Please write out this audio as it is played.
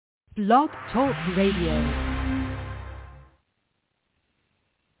Blog Talk Radio.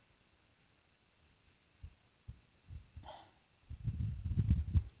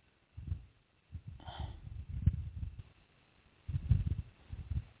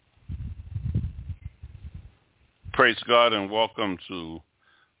 Praise God and welcome to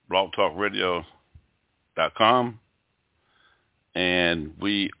blogtalkradio.com. And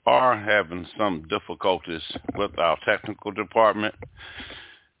we are having some difficulties with our technical department.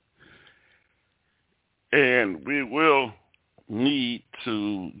 And we will need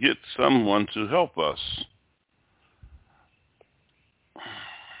to get someone to help us.